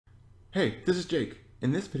Hey, this is Jake.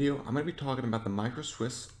 In this video, I'm going to be talking about the Micro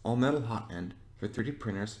Swiss all-metal hot end for 3D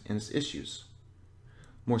printers and its issues.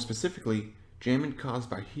 More specifically, jamming caused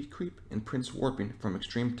by heat creep and prints warping from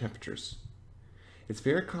extreme temperatures. It's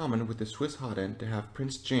very common with the Swiss hot end to have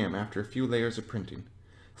prints jam after a few layers of printing.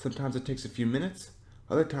 Sometimes it takes a few minutes,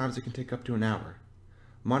 other times it can take up to an hour.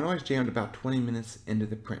 Mine always jammed about 20 minutes into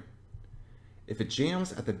the print. If it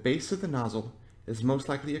jams at the base of the nozzle, it is most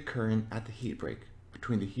likely occurring at the heat break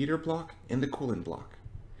between the heater block and the cooling block.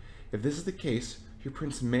 If this is the case, your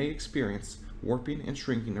prints may experience warping and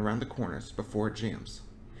shrinking around the corners before it jams.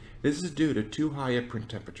 This is due to too high of print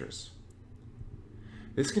temperatures.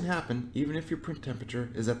 This can happen even if your print temperature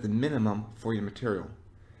is at the minimum for your material.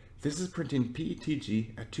 This is printing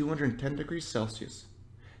PETG at 210 degrees Celsius.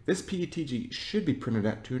 This PETG should be printed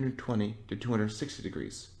at 220 to 260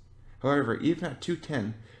 degrees. However, even at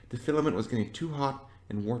 210, the filament was getting too hot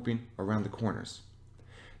and warping around the corners.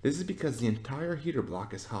 This is because the entire heater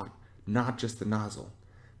block is hot, not just the nozzle.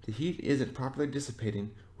 The heat isn't properly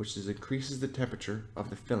dissipating, which increases the temperature of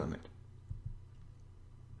the filament.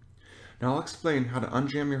 Now I'll explain how to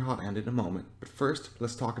unjam your hot end in a moment, but first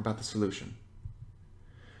let's talk about the solution.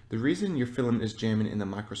 The reason your filament is jamming in the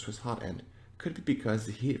Micro Swiss hot end could be because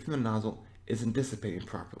the heat from the nozzle isn't dissipating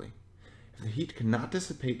properly. If the heat cannot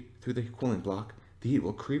dissipate through the cooling block, the heat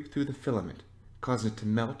will creep through the filament, causing it to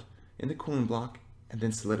melt in the cooling block and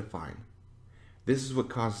then solidifying. This is what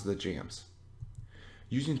causes the jams.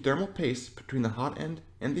 Using thermal paste between the hot end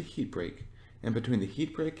and the heat break, and between the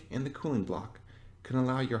heat break and the cooling block, can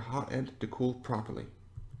allow your hot end to cool properly.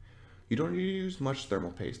 You don't need to use much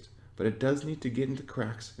thermal paste, but it does need to get into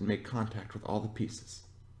cracks and make contact with all the pieces.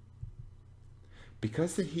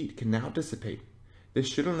 Because the heat can now dissipate, this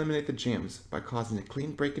should eliminate the jams by causing a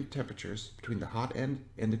clean break in temperatures between the hot end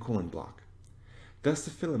and the cooling block. Thus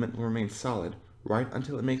the filament will remain solid right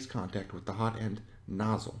until it makes contact with the hot end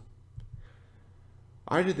nozzle.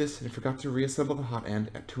 I did this and forgot to reassemble the hot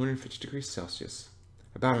end at 250 degrees Celsius.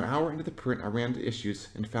 About an hour into the print, I ran into issues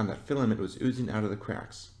and found that filament was oozing out of the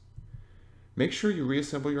cracks. Make sure you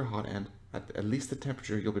reassemble your hot end at least the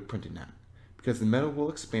temperature you'll be printing at, because the metal will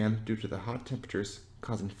expand due to the hot temperatures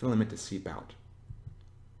causing filament to seep out.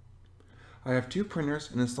 I have two printers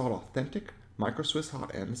and installed authentic Micro Swiss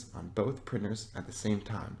hot ends on both printers at the same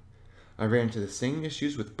time. I ran into the same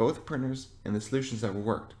issues with both printers and the solutions that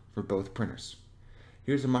worked for both printers.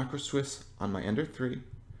 Here's a Micro Swiss on my Ender 3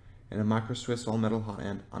 and a Micro Swiss all metal hot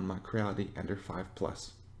end on my Creality Ender 5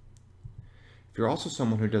 Plus. If you're also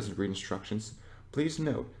someone who doesn't read instructions, please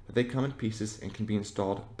note that they come in pieces and can be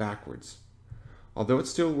installed backwards. Although it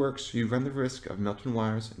still works, you run the risk of melting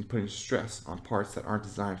wires and putting stress on parts that aren't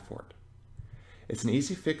designed for it. It's an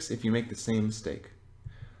easy fix if you make the same mistake.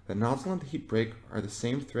 The nozzle and the heat break are the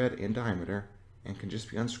same thread and diameter and can just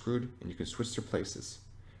be unscrewed and you can switch their places.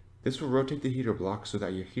 This will rotate the heater block so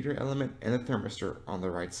that your heater element and the thermistor are on the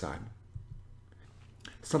right side.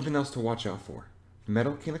 Something else to watch out for. The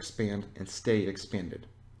metal can expand and stay expanded.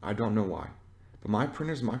 I don't know why, but my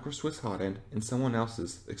printer's Micro Swiss hot end and someone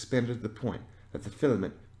else's expanded to the point that the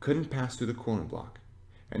filament couldn't pass through the cooling block.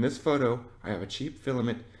 In this photo, I have a cheap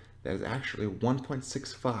filament that is actually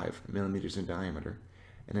 1.65 millimeters in diameter,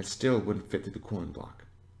 and it still wouldn't fit through the cooling block.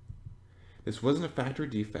 This wasn't a factory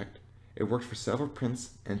defect, it worked for several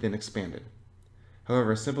prints and then expanded.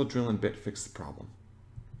 However, a simple drill and bit fixed the problem.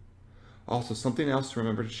 Also, something else to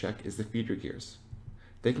remember to check is the feeder gears.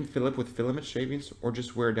 They can fill up with filament shavings or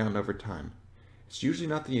just wear down over time. It's usually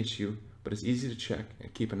not the issue, but it's easy to check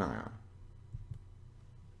and keep an eye on.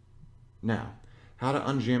 Now, how to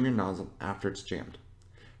unjam your nozzle after it's jammed.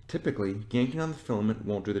 Typically, yanking on the filament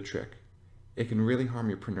won't do the trick. It can really harm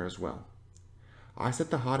your printer as well. I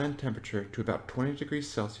set the hot end temperature to about 20 degrees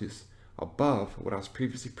Celsius above what I was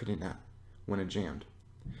previously printing at when it jammed.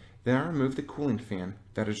 Then I removed the cooling fan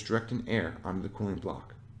that is directing air onto the cooling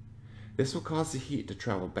block. This will cause the heat to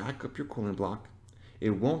travel back up your cooling block.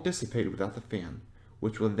 It won't dissipate without the fan,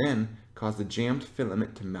 which will then cause the jammed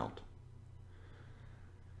filament to melt.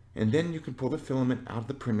 And then you can pull the filament out of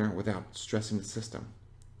the printer without stressing the system.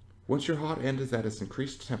 Once your hot end is at its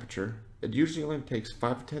increased temperature, it usually only takes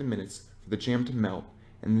 5 to 10 minutes for the jam to melt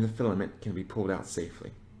and then the filament can be pulled out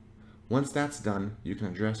safely. Once that's done, you can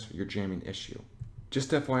address your jamming issue.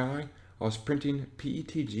 Just FYI, I was printing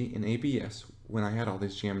PETG in ABS when I had all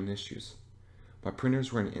these jamming issues. My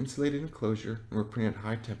printers were in an insulated enclosure and were printed at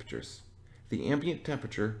high temperatures. The ambient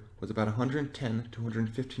temperature was about 110 to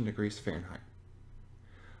 115 degrees Fahrenheit.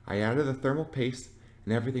 I added the thermal paste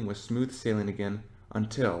and everything was smooth sailing again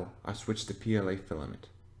until I switched to PLA filament.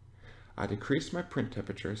 I decreased my print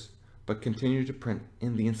temperatures, but continued to print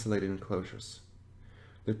in the insulated enclosures.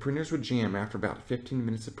 The printers would jam after about 15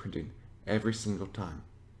 minutes of printing every single time.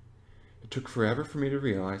 It took forever for me to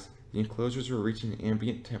realize the enclosures were reaching an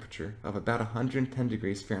ambient temperature of about 110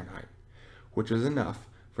 degrees Fahrenheit, which was enough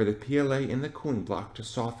for the PLA in the cooling block to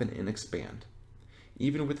soften and expand,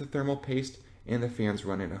 even with the thermal paste and the fans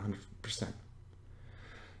running at 100%.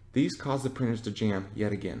 These caused the printers to jam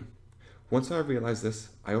yet again. Once I realized this,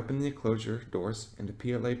 I opened the enclosure doors and the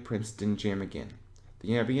PLA prints didn't jam again.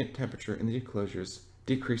 The ambient temperature in the enclosures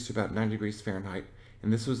decreased to about 9 degrees Fahrenheit,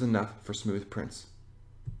 and this was enough for smooth prints.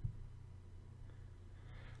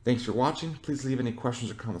 Thanks for watching. Please leave any questions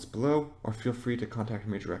or comments below, or feel free to contact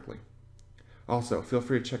me directly. Also, feel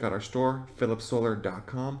free to check out our store,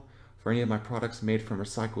 philipssolar.com, for any of my products made from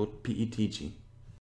recycled PETG.